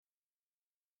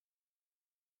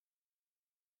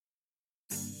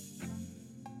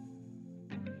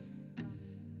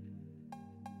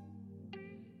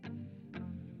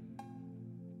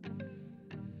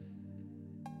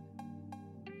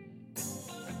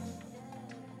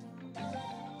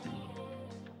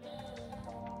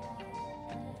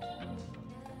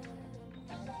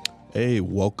Hey,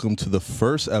 welcome to the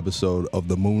first episode of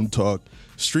the Moon Talk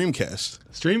streamcast.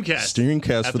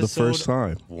 Streamcast for the first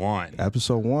time.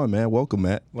 Episode 1, man. Welcome,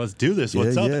 Matt. Let's do this.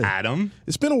 What's up, Adam?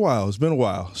 It's been a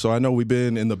while. So I know we've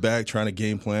been in the back trying to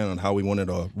game plan on how we wanted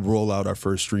to roll out our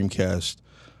first streamcast.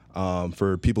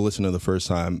 For people listening to the first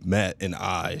time, Matt and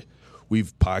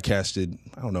we've podcasted,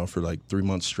 I don't know, for like 3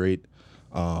 months straight,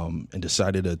 and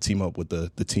decided to team up with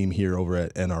the team here over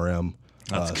at NRM.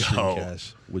 Let's go.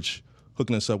 Streamcast, which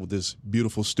hooking us up with this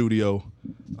beautiful studio,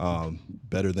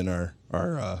 better than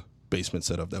our basement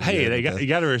setup. You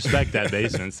got to respect that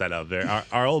basement setup there.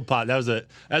 Our old pod, that was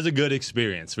a good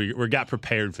experience. We got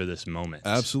prepared for this moment.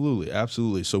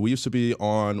 Absolutely. So we used to be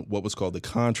on what was called the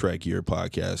Contract Year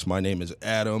podcast. My name is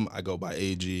Adam. I go by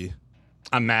AG.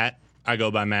 I'm Matt. I go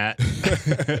by Matt.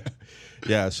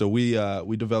 Yeah. So we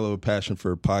develop a passion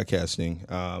for podcasting,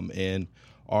 and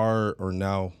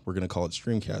now we're gonna call it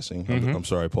streamcasting. Mm-hmm. I'm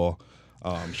sorry, Paul.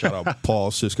 Shout out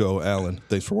Paul, Cisco, Alan.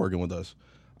 Thanks for working with us.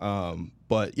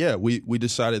 But yeah, we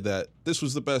decided that this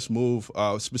was the best move,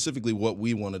 specifically what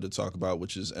we wanted to talk about,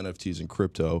 which is NFTs and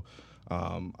crypto.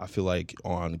 I feel like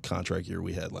on Contract Year,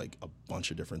 we had like a bunch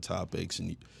of different topics,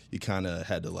 and you kind of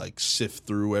had to like sift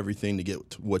through everything to get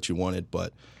to what you wanted.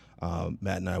 But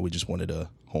Matt and I, we just wanted to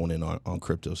hone in on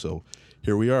crypto. So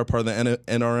here we are, part of the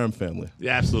NRM family.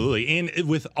 Yeah, absolutely. And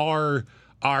with our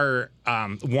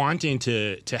wanting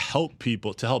to help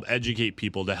people, to help educate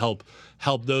people, to help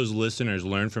those listeners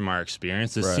learn from our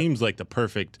experience. This seems like the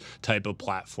perfect type of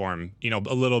platform, a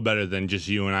little better than just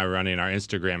you and I running our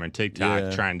Instagram and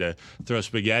TikTok trying to throw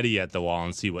spaghetti at the wall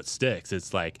and see what sticks.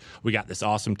 It's like we got this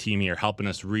awesome team here helping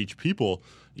us reach people,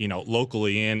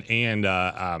 locally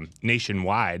and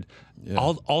nationwide,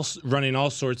 all running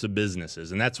all sorts of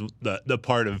businesses. And that's the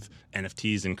part of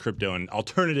NFTs and crypto and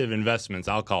alternative investments,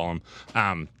 I'll call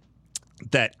them,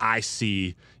 that I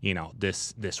see,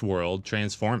 this world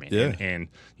transforming. Yeah. And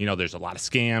there's a lot of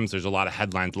scams, there's a lot of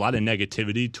headlines, a lot of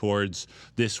negativity towards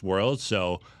this world.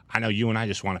 So I know you and I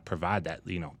just want to provide that,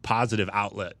 positive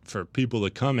outlet for people to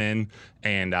come in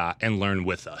and learn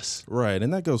with us. Right,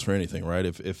 and that goes for anything, right?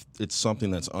 If it's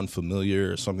something that's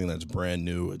unfamiliar or something that's brand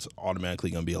new, it's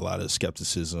automatically going to be a lot of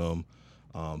skepticism,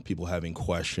 people having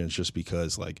questions just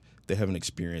because like they haven't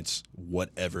experienced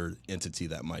whatever entity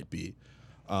that might be.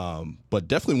 But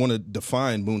definitely want to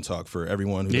define Moon Talk for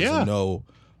everyone who doesn't know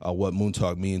what Moon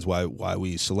Talk means, why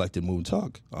we selected Moon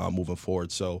Talk moving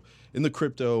forward. So in the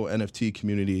crypto NFT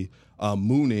community,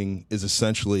 mooning is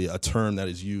essentially a term that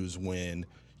is used when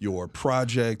your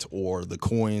project or the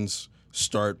coins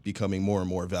start becoming more and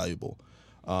more valuable.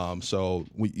 So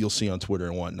you'll see on Twitter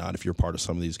and whatnot, if you're part of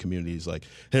some of these communities, like,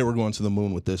 hey, we're going to the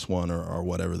moon with this one or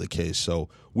whatever the case. So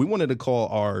we wanted to call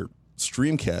our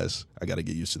streamcast, I got to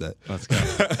get used to that. Let's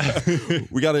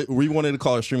go. We wanted to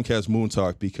call our streamcast Moon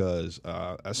Talk because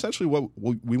essentially what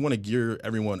we want to gear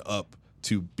everyone up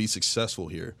to be successful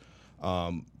here.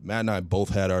 Matt and I both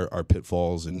had our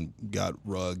pitfalls and got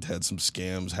rugged, had some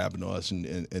scams happen to us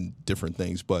and different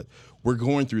things, but we're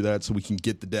going through that so we can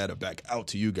get the data back out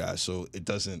to you guys so it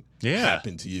doesn't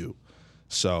happen to you.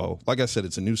 So like I said,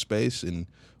 it's a new space and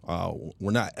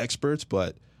we're not experts,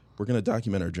 but we're going to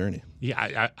document our journey.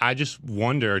 Yeah, I just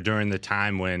wonder during the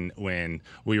time when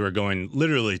we were going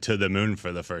literally to the moon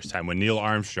for the first time, when Neil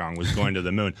Armstrong was going to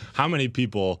the moon, how many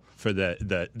people for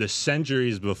the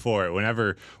centuries before,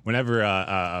 whenever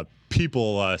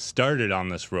people started on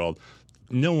this world,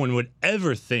 no one would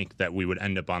ever think that we would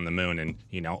end up on the moon.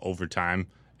 And, over time,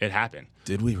 it happened.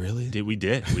 Did we really? We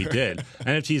did.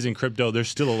 NFTs and crypto, there's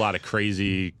still a lot of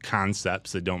crazy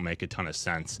concepts that don't make a ton of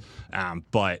sense.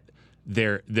 But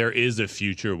there is a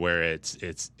future where it's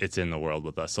in the world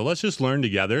with us. So let's just learn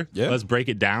together. Yeah. Let's break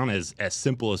it down as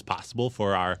simple as possible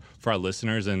for our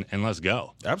listeners and let's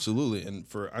go. Absolutely. And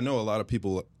I know a lot of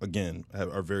people again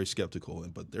are very skeptical,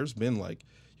 but there's been like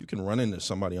you can run into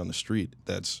somebody on the street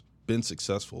that's been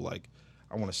successful. Like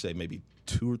I want to say maybe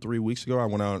 2 or 3 weeks ago, I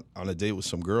went out on a date with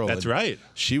some girl. That's right.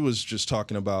 She was just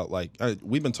talking about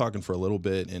we've been talking for a little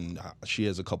bit, and she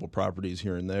has a couple properties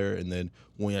here and there. And then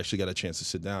when we actually got a chance to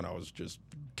sit down, I was just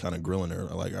kind of grilling her,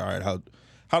 like, all right,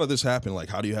 how did this happen? Like,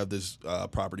 how do you have this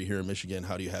property here in Michigan?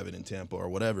 How do you have it in Tampa or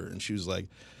whatever? And she was like,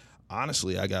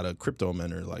 honestly, I got a crypto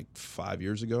mentor like 5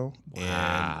 years ago.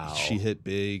 Wow. And she hit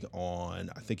big on,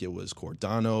 I think it was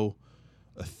Cardano,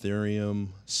 Ethereum,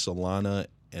 Solana,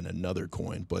 and another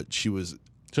coin, but she was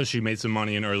So she made some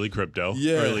money in early crypto,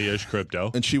 Yeah. early-ish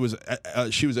crypto. And she was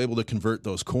able to convert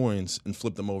those coins and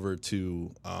flip them over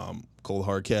to cold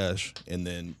hard cash, and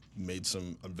then made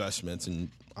some investments and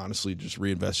honestly just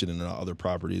reinvested in other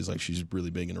properties. Like, she's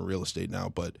really big into real estate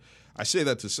now. But I say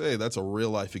that to say that's a real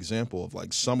life example of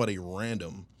like somebody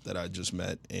random that I just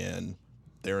met, and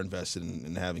they're invested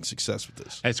in having success with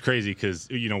this. It's crazy because,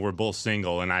 we're both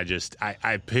single, and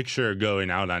I picture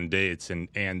going out on dates, and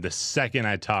the second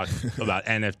I talk about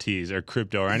NFTs or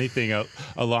crypto or anything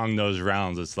along those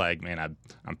realms, it's like, man,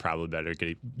 I'm probably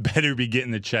better be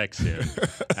getting the check soon.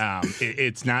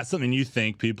 It's not something you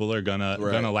think people are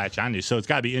gonna latch onto. So it's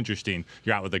got to be interesting.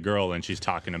 You're out with a girl, and she's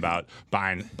talking about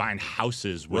buying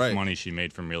houses with money she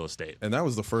made from real estate. And that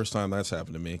was the first time that's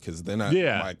happened to me, because then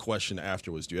my question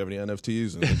after was, do you have any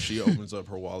NFTs? And then she opens up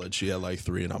her wallet. She had like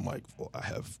 3, and I'm like, well, I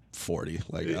have 40.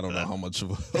 Like, I don't know how much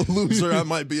of a loser I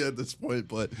might be at this point,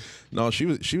 but no, she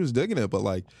was digging it. But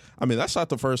like, I mean, that's not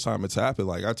the first time it's happened.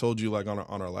 Like I told you, like on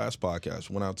our last podcast,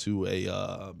 went out to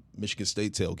a Michigan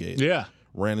State tailgate. Yeah.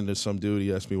 Ran into some dude.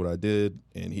 He asked me what I did,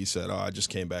 and he said, I just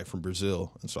came back from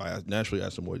Brazil. And so I naturally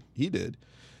asked him what he did,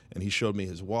 and he showed me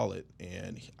his wallet,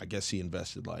 and I guess he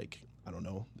invested like, I don't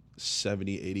know,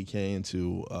 70, 80K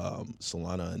into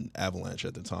Solana and Avalanche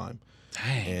at the time.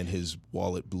 Dang. And his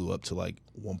wallet blew up to like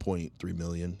 1.3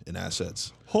 million in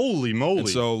assets. Holy moly. And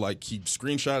so like he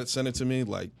screenshot it, sent it to me.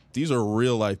 Like, these are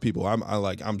real life people.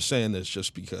 I'm saying this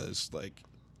just because, like,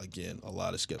 again, a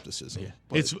lot of skepticism. Yeah.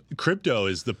 It's crypto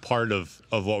is the part of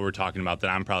what we're talking about that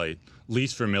I'm probably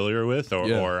least familiar with,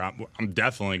 or I'm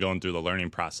definitely going through the learning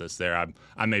process there.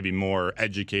 I may be more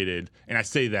educated, and I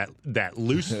say that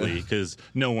loosely because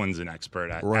no one's an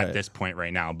expert at this point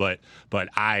right now. But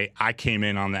I came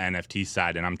in on the NFT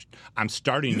side, and I'm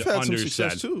starting You've to had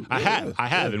understand. some success too. I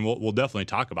have, and we'll definitely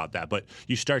talk about that. But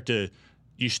you start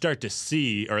to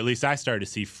see, or at least I started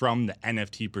to see from the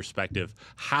NFT perspective,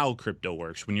 how crypto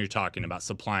works when you're talking about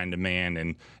supply and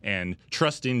demand and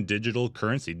trusting digital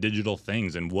currency, digital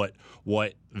things, and what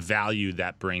value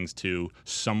that brings to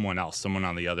someone else, someone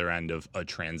on the other end of a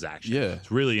transaction. Yeah.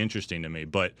 It's really interesting to me.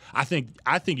 But I think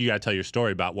you got to tell your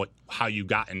story about how you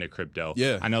got into crypto.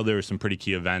 Yeah. I know there were some pretty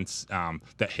key events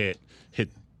that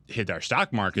hit our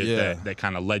stock market that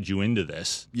kind of led you into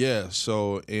this. Yeah.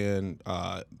 So, and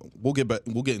we'll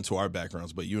get into our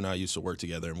backgrounds, but you and I used to work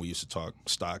together, and we used to talk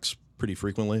stocks pretty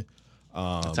frequently.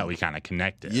 That's how we kind of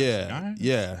connected. Yeah. Right.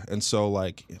 Yeah. And so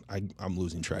like I'm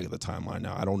losing track of the timeline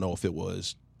now. I don't know if it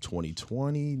was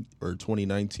 2020 or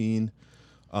 2019.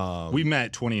 We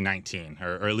met 2019,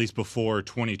 or at least before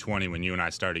 2020, when you and I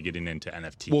started getting into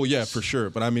NFTs. Well, yeah, for sure.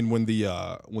 But I mean, when the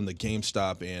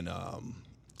GameStop and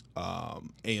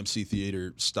AMC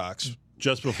Theater stocks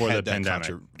just before the pandemic,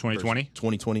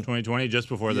 2020, just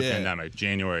before the pandemic,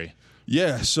 January.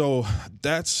 Yeah, so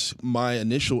that's my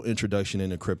initial introduction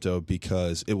into crypto,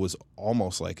 because it was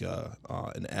almost like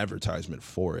an advertisement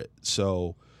for it.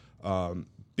 So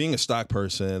being a stock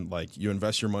person, like, you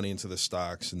invest your money into the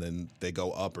stocks, and then they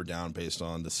go up or down based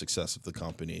on the success of the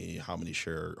company, how many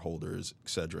shareholders, et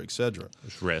cetera, et cetera.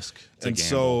 There's risk. And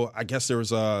so I guess there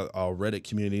was a Reddit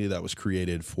community that was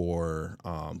created for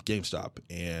GameStop,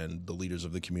 and the leaders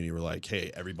of the community were like,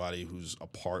 hey, everybody who's a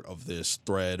part of this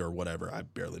thread or whatever, I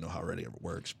barely know how Reddit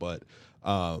works, but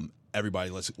everybody,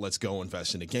 let's go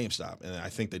invest into GameStop. And I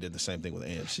think they did the same thing with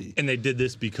AMC. And they did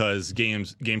this because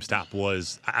GameStop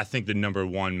was, I think, the number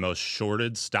one most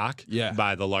shorted stock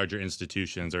by the larger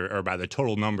institutions, or by the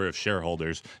total number of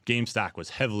shareholders. GameStop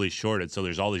was heavily shorted, so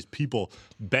there's all these people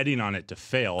betting on it to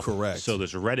fail. Correct. So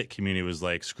this Reddit community was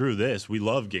like, screw this, we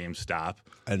love GameStop.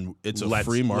 And it's a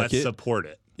free market. Let's support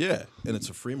it. Yeah, and it's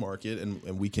a free market,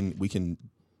 and we can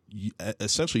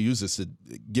essentially use this to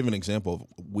give an example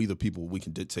of we the people, we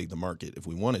can dictate the market if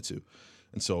we wanted to.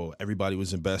 And so everybody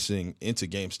was investing into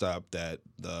GameStop that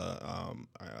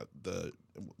the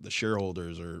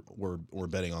shareholders were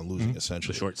betting on losing,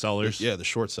 essentially. The short sellers. Yeah, the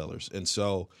short sellers. And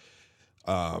so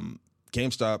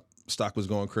GameStop stock was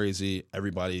going crazy.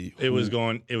 Everybody it was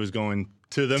going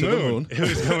to the moon. It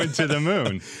was going to the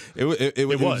moon.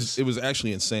 It was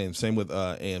actually insane. Same with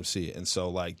AMC. And so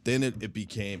like then it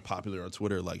became popular on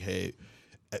Twitter, like, hey,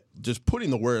 just putting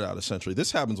the word out, essentially.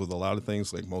 This happens with a lot of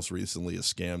things. Like most recently a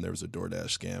scam. There was a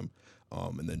DoorDash scam.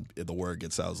 And then the word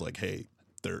gets out, was like, hey,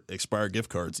 they're expired gift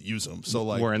cards, use them. So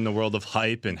like we're in the world of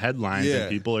hype and headlines, and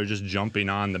people are just jumping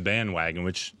on the bandwagon,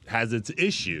 which has its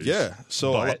issues. Yeah.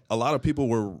 So a lot of people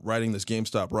were riding this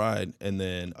GameStop ride, and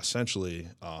then essentially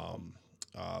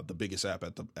the biggest app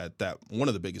one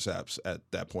of the biggest apps at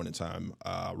that point in time,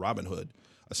 Robinhood,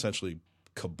 essentially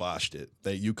kiboshed it.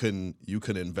 That you couldn't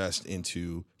invest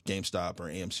into GameStop or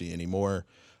AMC anymore.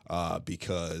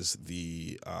 because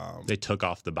they took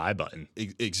off the buy button.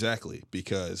 Exactly,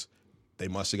 because they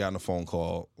must have gotten a phone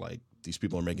call like these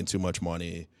people are making too much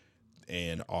money,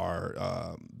 and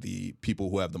the people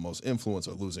who have the most influence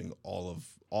are losing all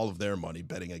of their money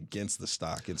betting against the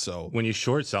stock. And so when you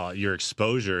short sell it, your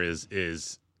exposure is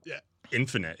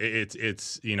infinite. It's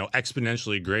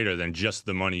exponentially greater than just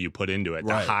the money you put into it.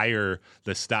 Right. The higher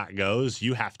the stock goes,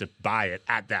 you have to buy it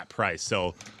at that price.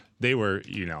 So they were,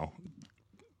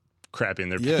 crapping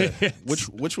their pants.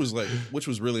 which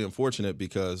was really unfortunate,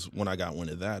 because when I got wind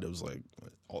of that, it was like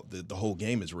the whole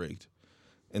game is rigged.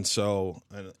 And so,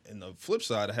 and the flip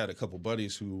side, I had a couple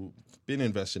buddies who been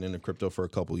invested into crypto for a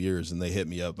couple years, and they hit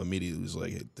me up immediately. It was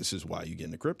like, hey, this is why you get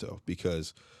into crypto,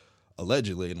 because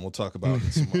allegedly, and we'll talk about it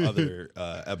in some other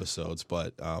episodes,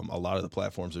 but a lot of the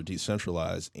platforms are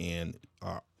decentralized and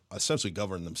are essentially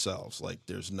govern themselves. Like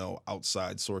there's no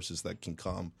outside sources that can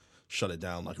come shut it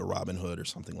down, like a Robinhood or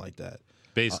something like that.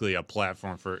 Basically a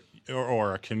platform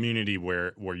or a community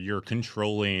where you're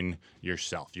controlling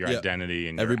yourself, your identity,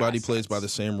 and everybody your plays by the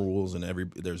same rules, and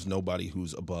there's nobody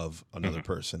who's above another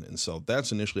person. And so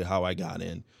that's initially how I got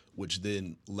in, which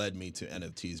then led me to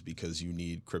NFTs, because you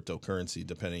need cryptocurrency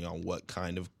depending on what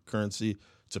kind of currency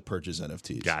to purchase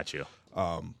NFTs. Got you.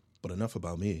 But enough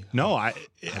about me. No, How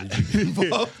did you get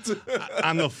involved?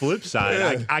 On the flip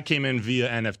side, I came in via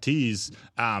NFTs.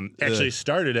 Actually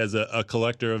started as a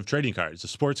collector of trading cards,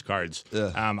 of sports cards.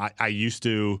 Yeah. I used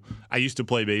to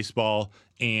play baseball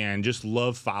and just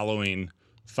love following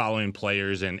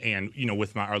players and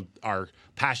with our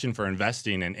passion for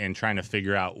investing and trying to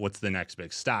figure out what's the next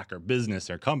big stock or business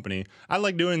or company. I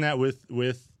like doing that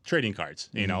with trading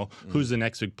cards. Who's the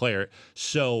next big player.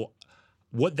 So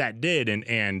what that did,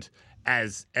 and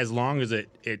as long as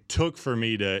it took for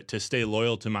me to stay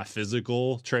loyal to my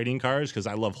physical trading cards, because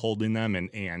I love holding them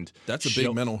and that's a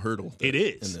big mental hurdle. It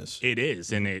is. In this. It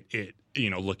is, and it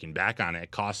looking back on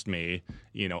it, cost me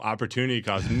opportunity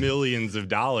cost millions of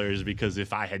dollars, because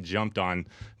if I had jumped on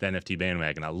the NFT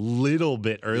bandwagon a little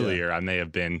bit earlier, I may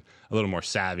have been a little more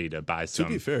savvy to buy some.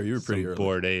 To be fair, you were pretty early.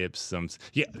 Bored Apes,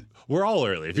 we're all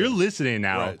early. If you're listening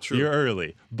now, you're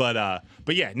early. But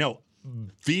yeah, no.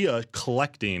 Via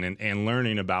collecting and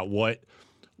learning about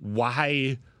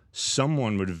why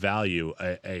someone would value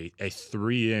a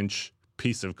 3-inch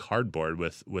piece of cardboard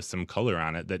with some color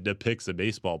on it that depicts a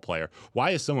baseball player.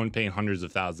 Why is someone paying hundreds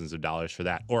of thousands of dollars for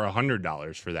that, or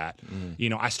 $100 for that?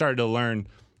 I started to learn,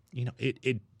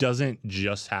 it doesn't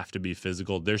just have to be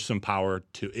physical. There's some power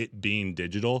to it being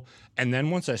digital. And then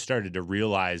once I started to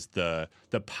realize the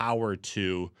power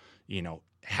to,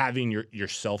 having your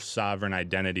self-sovereign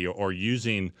identity or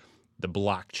using the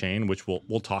blockchain, which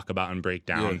we'll talk about and break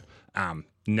down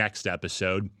next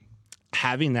episode,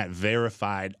 having that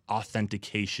verified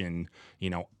authentication,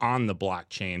 on the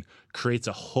blockchain creates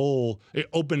it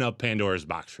opened up Pandora's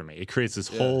box for me. It creates this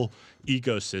whole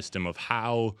ecosystem of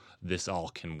how this all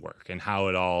can work and how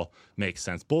it all makes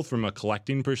sense, both from a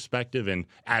collecting perspective and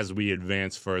as we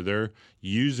advance further,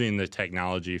 using the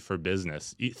technology for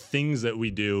business. Things that we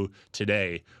do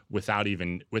today without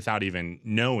even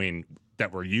knowing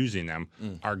that we're using them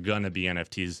are going to be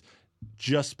NFTs,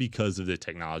 just because of the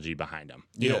technology behind them.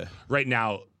 Right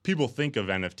now, people think of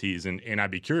NFTs, and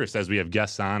I'd be curious as we have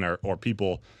guests on or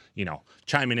people,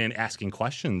 chiming in, asking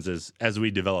questions as we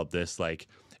develop this. Like,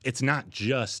 it's not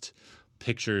just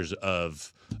pictures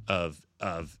of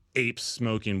apes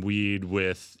smoking weed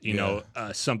with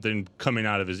something coming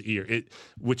out of his ear,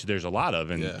 which there's a lot of,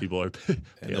 and people are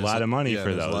pay a lot of money for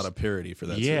those. There's a lot of parody for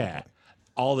that. Yeah.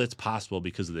 All that's possible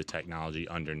because of the technology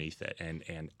underneath it.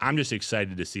 And I'm just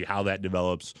excited to see how that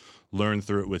develops, learn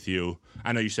through it with you.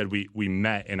 I know you said we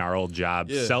met in our old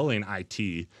job selling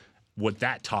IT. What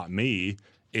that taught me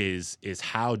is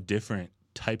how different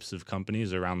types of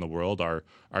companies around the world are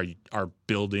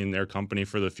building their company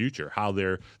for the future, how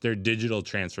their digital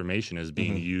transformation is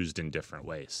being used in different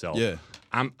ways. So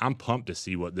I'm pumped to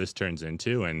see what this turns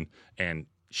into and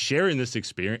sharing this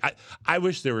experience. I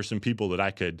wish there were some people that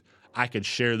I could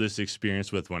share this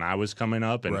experience with when I was coming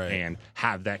up and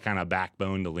have that kind of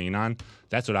backbone to lean on.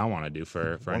 That's what I want to do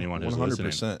for anyone who's 100%.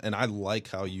 Listening. And I like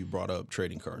how you brought up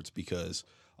trading cards, because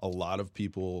a lot of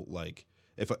people, like,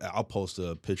 if I'll post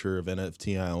a picture of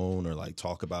NFT I own or like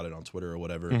talk about it on Twitter or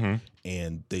whatever,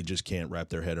 and they just can't wrap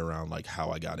their head around like how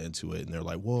I got into it. And they're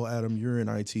like, well, Adam, you're in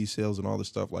IT sales and all this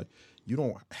stuff. Like, you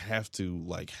don't have to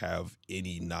like have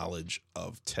any knowledge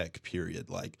of tech, period.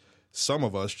 Like, some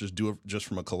of us just do it just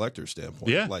from a collector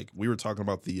standpoint. Yeah. Like, we were talking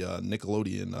about the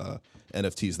Nickelodeon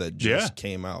NFTs that just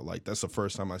came out. Like, that's the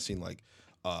first time I've seen like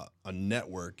a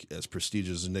network as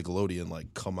prestigious as Nickelodeon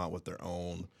like come out with their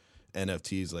own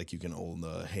NFTs, like you can own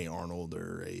the Hey Arnold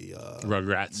or a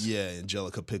Rugrats. Yeah,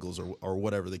 Angelica Pickles or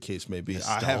whatever the case may be.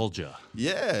 Nostalgia.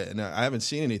 And I haven't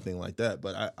seen anything like that.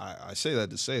 But I say that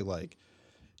to say, like,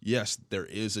 yes, there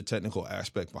is a technical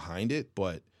aspect behind it,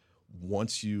 but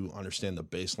once you understand the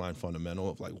baseline fundamental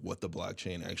of like what the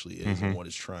blockchain actually is and what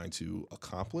it's trying to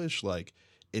accomplish, like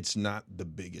it's not the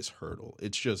biggest hurdle.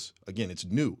 It's just, again, it's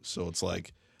new. So it's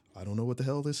like, I don't know what the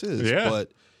hell this is. Yeah.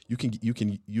 But you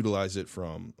can utilize it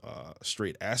from a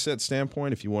straight asset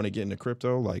standpoint if you want to get into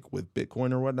crypto, like with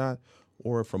Bitcoin or whatnot,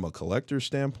 or from a collector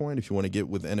standpoint if you want to get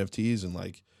with NFTs and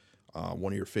like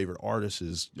one of your favorite artists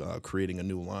is creating a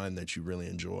new line that you really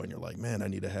enjoy and you're like, man, I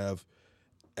need to have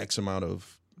X amount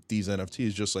of these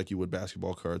NFTs just like you would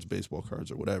basketball cards, baseball cards,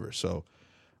 or whatever. So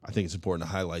I think it's important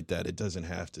to highlight that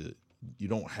you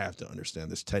don't have to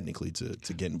understand this technically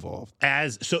to get involved.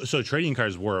 So trading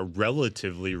cards were a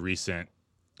relatively recent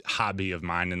hobby of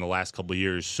mine in the last couple of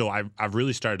years. So I've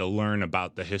really started to learn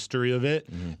about the history of it.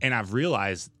 And I've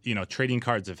realized, trading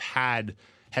cards have had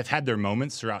their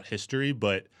moments throughout history,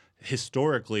 but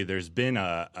historically there's been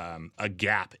a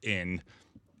gap in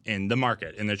the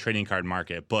market, in the trading card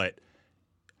market. But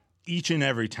each and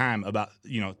every time, about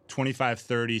 25,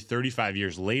 30, 35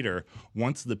 years later,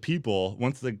 once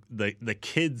the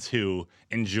kids who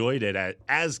enjoyed it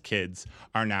as kids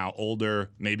are now older,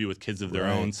 maybe with kids of their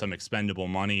own, some expendable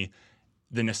money,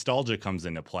 the nostalgia comes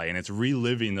into play, and it's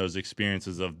reliving those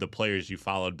experiences of the players you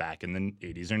followed back in the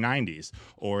 80s or 90s,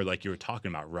 or like you were talking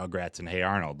about Rugrats and Hey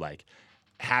Arnold, like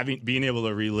being able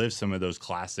to relive some of those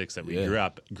classics that we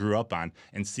grew up on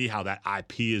and see how that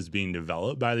IP is being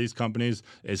developed by these companies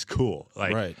is cool.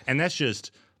 And that's just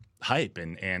hype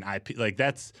and IP. Like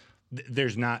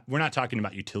we're not talking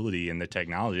about utility and the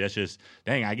technology. That's just,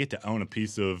 dang, I get to own a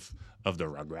piece of the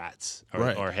Rugrats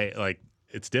or hey, like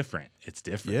it's different. It's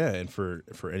different. Yeah. And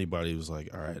for anybody who's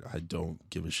like, all right, I don't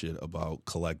give a shit about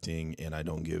collecting and I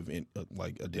don't give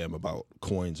a damn about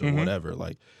coins or whatever.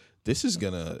 Like, this is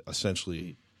going to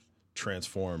essentially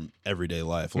transform everyday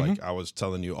life. Like I was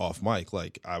telling you off mic,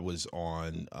 like I was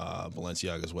on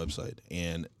Balenciaga's website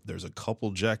and there's a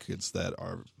couple jackets that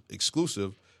are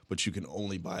exclusive, but you can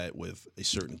only buy it with a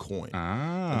certain coin.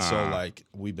 And so like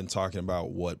we've been talking about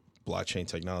what blockchain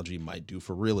technology might do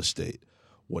for real estate,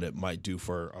 what it might do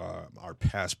for our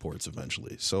passports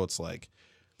eventually. So it's like,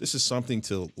 this is something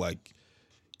to like,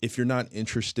 if you're not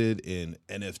interested in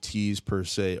NFTs per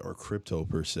se or crypto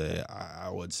per se, I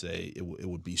would say it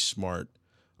would be smart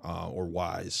or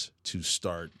wise to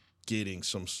start getting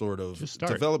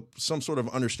develop some sort of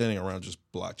understanding around just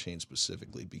blockchain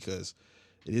specifically, because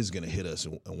it is going to hit us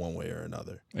in one way or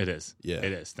another. It is. Yeah.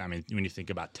 It is. I mean, when you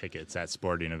think about tickets at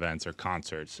sporting events or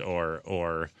concerts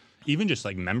or even just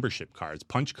like membership cards,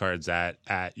 punch cards at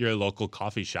your local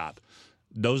coffee shop,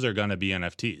 those are going to be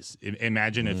NFTs.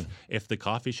 Imagine if the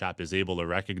coffee shop is able to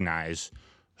recognize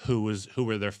who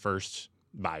were their first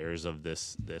buyers of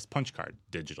this punch card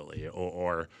digitally,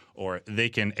 or they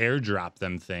can airdrop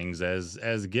them things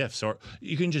as gifts, or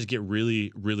you can just get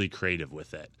really, really creative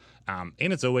with it. And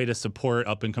it's a way to support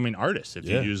up and coming artists if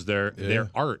you use their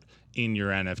art in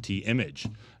your NFT image.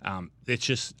 It's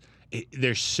just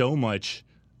there's so much.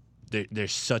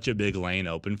 There's such a big lane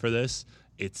open for this.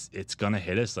 It's gonna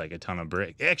hit us like a ton of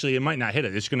bricks. Actually, it might not hit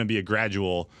it. It's gonna be a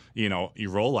gradual, you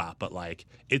roll out, but like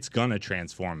it's gonna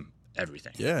transform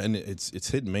everything. Yeah, and it's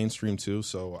hitting mainstream too.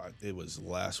 So it was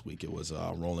last week. It was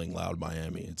Rolling Loud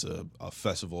Miami. It's a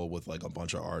festival with like a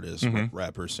bunch of artists,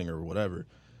 rapper, singer, or whatever.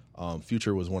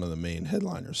 Future was one of the main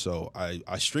headliners. So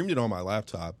I streamed it on my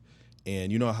laptop,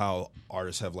 and you know how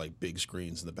artists have like big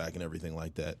screens in the back and everything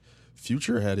like that.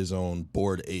 Future had his own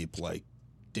Bored Ape like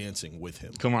dancing with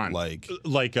him. Come on. Like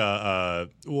what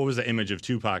was the image of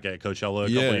Tupac at Coachella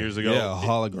a couple years ago? Yeah, a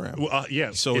hologram.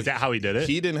 Yeah. So is that how he did it?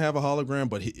 He didn't have a hologram,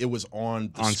 but it was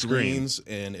on screens,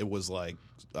 and it was like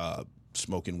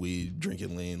smoking weed,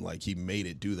 drinking lean. Like he made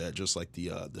it do that, just like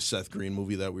the Seth Green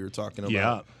movie that we were talking about.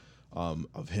 Yeah.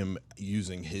 Of him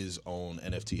using his own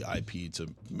NFT IP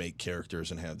to make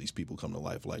characters and have these people come to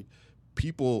life. Like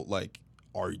people like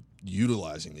are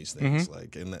utilizing these things,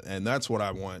 like, and that's what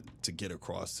I want to get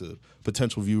across to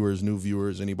potential viewers, new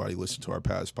viewers, anybody listen to our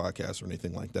past podcasts or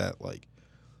anything like that. Like,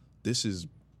 this is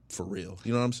for real.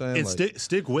 You know what I'm saying? And like,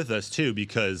 stick with us too,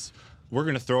 because we're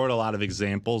going to throw out a lot of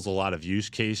examples, a lot of use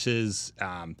cases.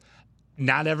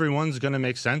 Not everyone's going to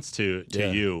make sense to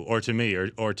you or to me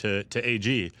or to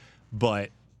AG,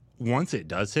 but once it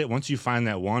does hit, once you find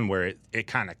that one where it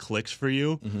kind of clicks for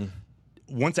you.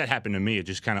 Once that happened to me, it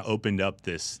just kind of opened up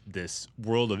this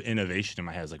world of innovation in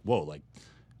my head. I was like, whoa, like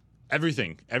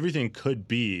everything could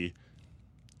be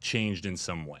changed in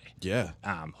some way. Yeah.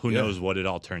 Who knows what it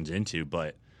all turns into,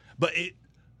 but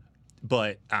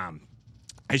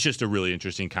it's just a really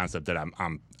interesting concept that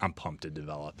I'm pumped to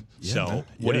develop. Yeah, so, man.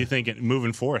 what Yeah. are you thinking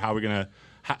moving forward? How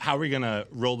are we gonna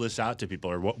roll this out to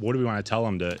people, or what do we want to tell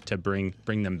them to bring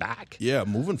them back? Yeah,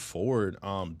 moving forward,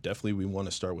 definitely we want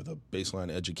to start with a baseline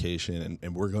education,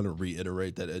 and we're going to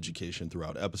reiterate that education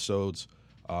throughout episodes.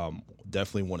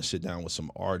 Definitely want to sit down with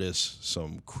some artists,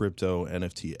 some crypto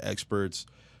NFT experts,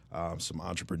 some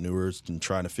entrepreneurs, and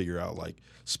trying to figure out, like,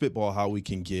 spitball how we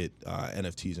can get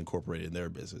NFTs incorporated in their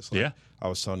business. Like, Yeah. I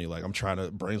was telling you, like, I'm trying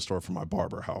to brainstorm for my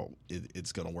barber how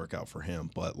it's going to work out for him.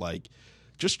 But, like,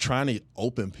 just trying to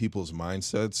open people's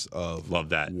mindsets of Love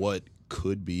that. what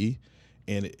could be.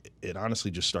 And it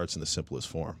honestly just starts in the simplest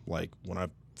form. Like, when I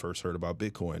first heard about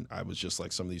Bitcoin, I was just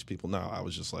like some of these people now. I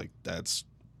was just like, that's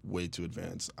way too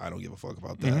advanced. I don't give a fuck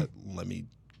about that. Let me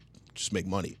just make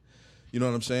money. You know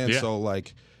what I'm saying? Yeah. So,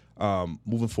 like,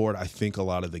 moving forward, I think a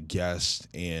lot of the guests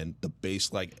and the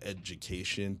base, like,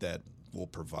 education that we'll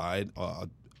provide,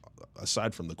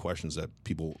 aside from the questions that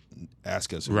people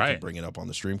ask us, and we can bring it up on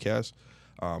the streamcast,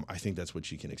 I think that's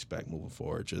what you can expect moving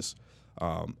forward. Just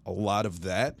a lot of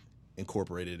that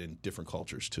incorporated in different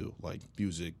cultures too, like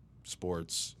music,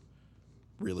 sports,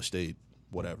 real estate,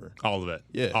 whatever. All of it.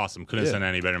 Yeah. Awesome. Couldn't have said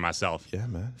any better myself. Yeah,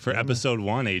 man. For episode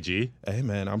 1, AG. Hey,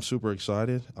 man, I'm super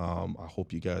excited. I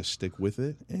hope you guys stick with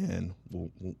it, and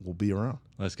we'll be around.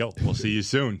 Let's go. We'll see you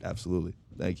soon. Absolutely.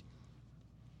 Thank you.